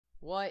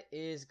What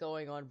is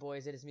going on,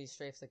 boys? It is me,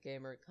 Strafe the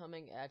Gamer,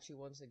 coming at you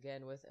once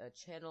again with a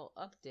channel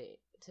update.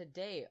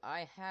 Today,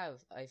 I have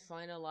a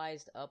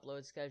finalized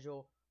upload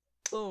schedule.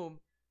 Boom!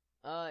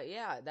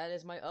 Yeah, that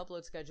is my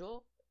upload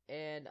schedule,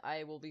 and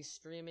I will be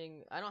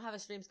streaming. I don't have a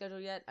stream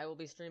schedule yet. I will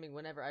be streaming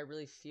whenever I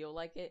really feel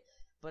like it,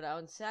 but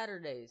on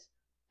Saturdays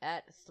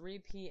at 3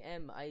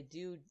 p.m. I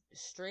do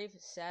Strafe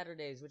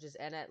Saturdays, which is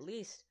an at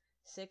least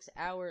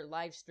 6-hour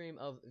live stream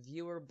of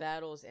viewer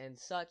battles and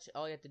such.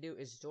 All you have to do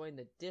is join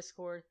the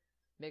Discord.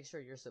 Make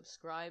sure you're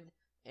subscribed,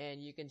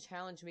 and you can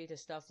challenge me to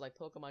stuff like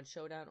Pokemon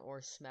Showdown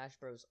or Smash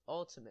Bros.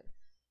 Ultimate.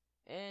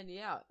 And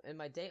yeah, and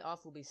my day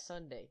off will be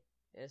Sunday.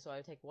 And so I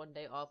take one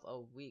day off a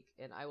week,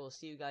 and I will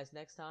see you guys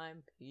next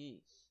time.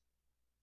 Peace.